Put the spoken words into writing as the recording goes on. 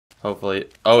Hopefully.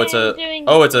 Oh, it's a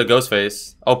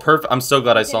Ghostface. Oh, perfect. I'm so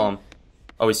glad I saw him.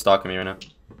 Oh, he's stalking me right now.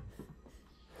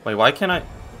 Wait, why can't I?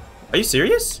 Are you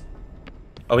serious?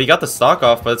 Oh, he got the stock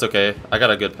off, but it's okay. I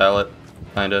got a good pallet,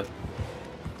 kinda.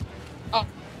 Oh. Are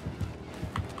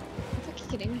you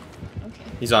kidding me? Okay.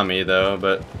 He's on me though,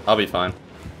 but I'll be fine.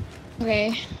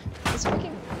 Okay. This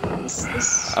freaking.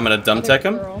 This I'm gonna Dumbtech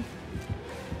him. girl.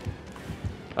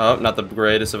 Oh, not the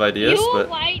greatest of ideas, You were but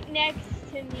right next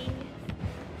to me.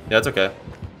 yeah, it's okay.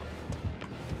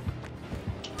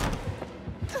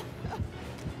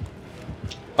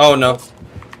 Oh no.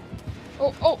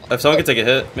 Oh. If someone could take a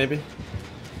hit, maybe.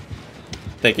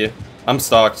 Thank you. I'm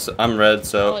stalked. I'm red,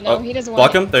 so. Oh no, he doesn't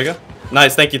block want him. There you go.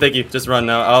 Nice. Thank you. Just run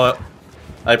now.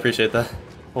 I appreciate that.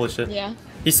 Holy shit. Yeah.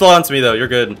 He's slow on to me though. You're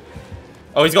good.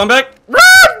 Oh, he's going back.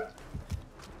 Run!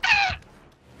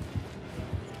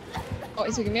 Oh,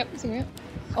 he's picking me up.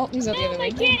 Oh, he's out the other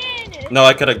way. No,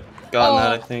 I could have gotten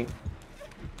that. I Oh. think.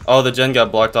 Oh, the gen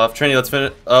got blocked off. Trinity, let's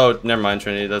finish. Oh, never mind,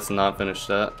 Trinity. Let's not finish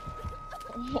that.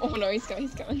 Oh no, he's coming.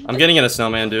 I'm getting in a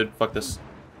snowman, dude. Fuck this.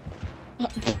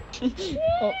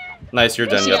 Oh, Nice, your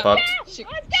gen got popped. she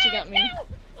got me.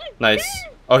 Nice.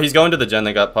 Oh, he's going to the gen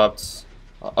that got popped.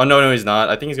 Oh, no, he's not.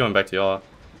 I think he's going back to y'all.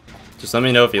 Just let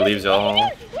me know if he leaves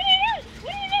y'all.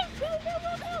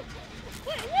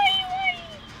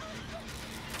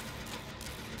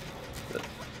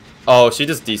 Oh, she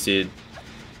just DC'd.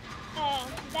 Oh,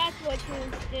 that's what she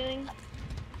was doing.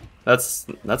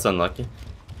 That's unlucky.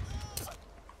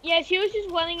 Yeah, she was just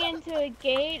running into a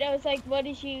gate. I was like, what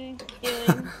is she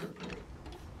doing?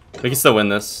 We can still win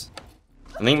this.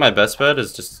 I think my best bet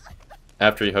is just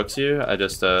after he hooks you, I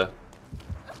just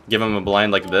give him a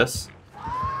blind like this.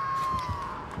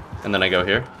 And then I go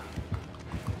here.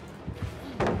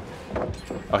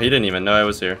 Oh, he didn't even know I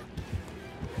was here.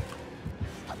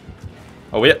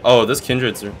 Oh, this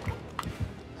Kindred's here.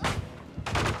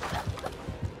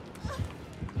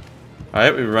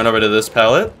 Alright, we run over to this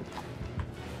pallet.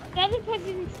 The other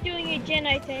person's doing a gen,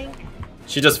 I think.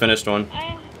 She just finished one.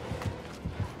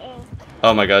 Oh.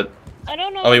 Oh my god. I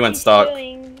don't know. Oh, he what went he's stock.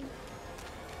 doing.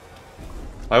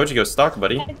 Why would you go stock,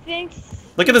 buddy? I think.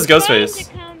 Look at this He's Ghostface.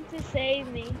 trying to come to save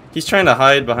me. He's trying to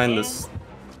hide behind this.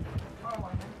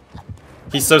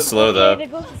 He's so slow though.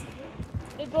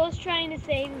 The girl's trying to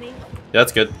save me. Yeah,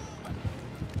 that's good.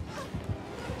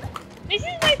 This is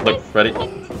my Look, first ready?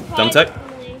 one, Dumbtech?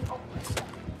 surprisingly.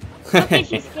 Okay,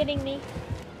 she's kidding me.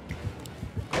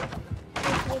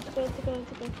 Let's go.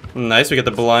 Nice, we get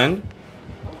the blind.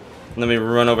 Let me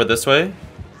run over this way.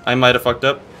 I might have fucked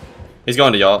up. He's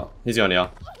going to y'all.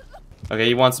 Okay,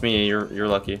 he wants me. You're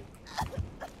lucky.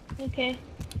 Okay.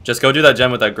 Just go do that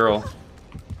gen with that girl.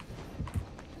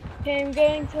 Okay, I'm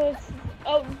going towards.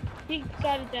 Oh, he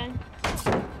got it done.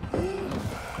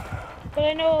 But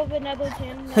I know of another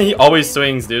gen. He always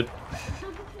swings, dude.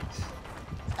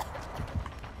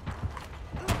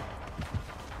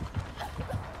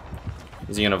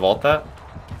 Is he gonna vault that?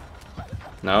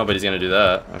 No, but he's gonna do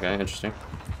that. Okay, interesting.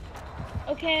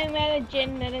 Okay, I'm at a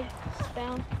gen meta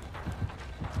down.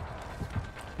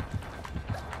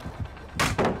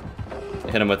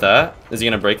 Hit him with that. Is he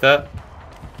gonna break that?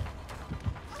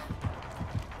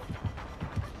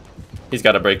 He's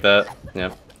gotta break that.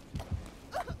 Yeah.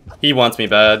 He wants me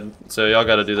bad, so y'all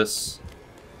gotta do this.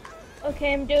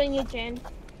 Okay, I'm doing a gen.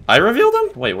 I revealed him?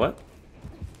 Wait, what?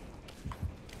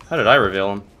 How did I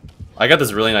reveal him? I got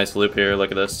this really nice loop here.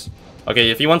 Look at this.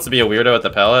 Okay, if he wants to be a weirdo at the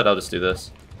pallet, I'll just do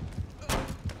this.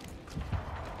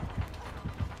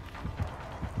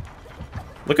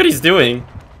 Look what he's doing.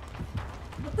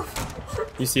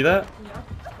 You see that? Yeah.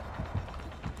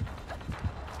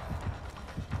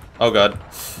 Oh god.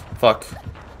 Fuck.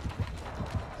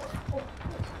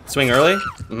 Swing early?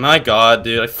 My god,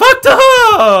 dude. I fucked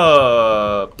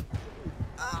up!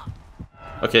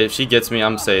 Okay, if she gets me,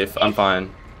 I'm safe. I'm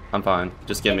fine.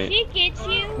 Just get If me. she gets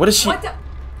you, What is she? What the?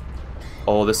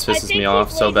 Oh, this I pisses think me off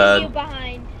she's so leaving bad. you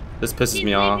behind. This pisses She's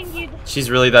me off. leaving you- She's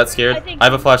really that scared? I think I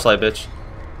have a so. flashlight, bitch.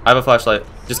 I have a flashlight.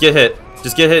 Just get hit.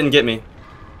 Just get hit and get me.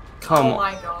 Come Oh on.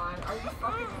 my god. Are you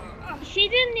fucking kidding me? She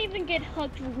didn't even get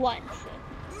hooked once.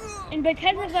 And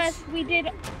because of us, we did.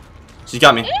 She's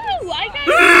got me. Ooh, I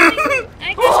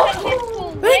got some hits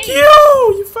full Thank weight.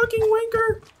 you, fucking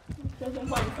wanker.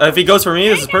 If he goes for me,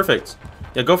 this is perfect.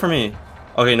 Yeah, go for me.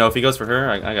 Okay, no, if he goes for her,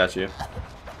 I got you.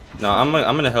 No, I'm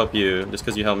gonna help you just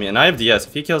because you helped me. And I have DS.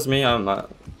 If he kills me, I'm not.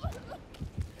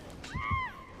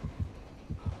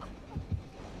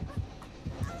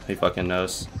 He fucking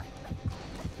knows.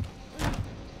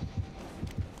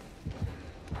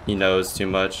 He knows too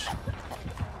much.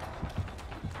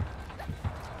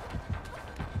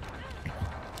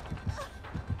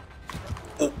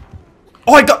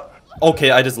 Oh, I got.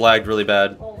 Okay, I just lagged really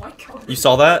bad. Oh my god. You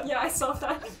saw that? Yeah, I saw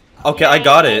that. Okay, I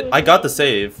got it. I got the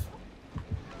save.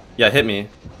 Yeah, hit me.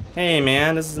 Hey,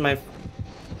 man, this is my.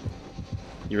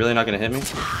 You really not gonna hit me?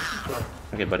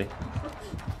 Okay, buddy.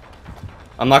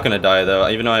 I'm not gonna die though,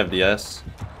 even though I have DS.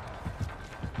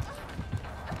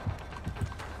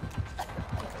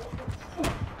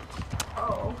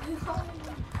 Oh.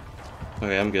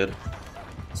 Okay, I'm good.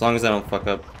 As long as I don't fuck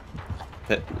up.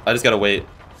 I just gotta wait.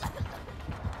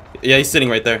 Yeah, he's sitting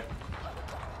right there.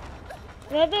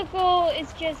 Another goal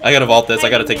is just. I gotta vault this. I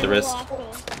gotta take the hiding in a risk.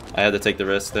 locker. I had to take the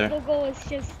risk there. Another goal is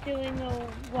just doing a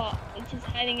walk. Just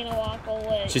hiding in a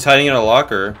locker. She's hiding in a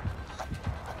locker.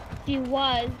 She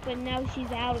was, but now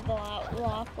she's out of the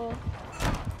locker.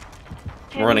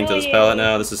 I'm running to this pallet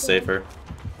now. This is safer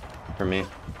for me.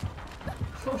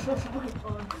 Oh my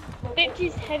god. I think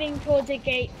she's heading towards the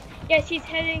gate. Yeah, she's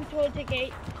heading towards the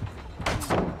gate.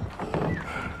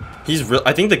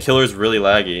 I think the killer's really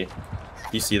laggy.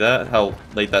 You see that? How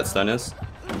late that stun is?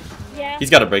 Yeah. He's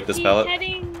got to break this pallet. She's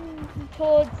heading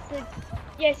towards the.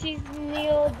 Yeah, she's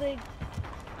near the.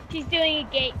 She's doing a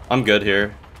gate. I'm good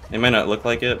here. It might not look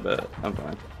like it, but I'm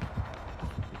fine.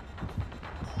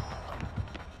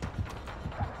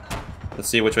 Let's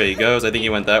see which way he goes. I think he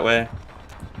went that way.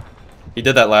 He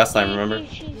did that last time, remember?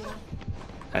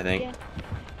 I think. Yeah.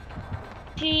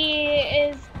 She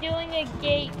is doing a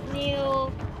gate near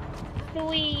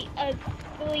three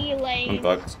lanes. I'm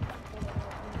bugged.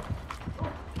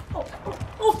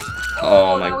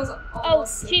 Oh my. that was Oh,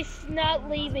 almost she's not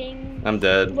leaving. I'm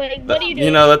dead. Wait, what are you doing?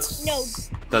 You know, that's. No.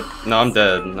 No, I'm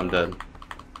dead. I'm dead.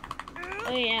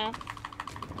 Oh yeah.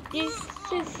 She's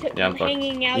just Yeah, I'm fucked.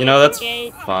 hanging out. You know, at that's the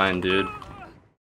gate. fine, dude.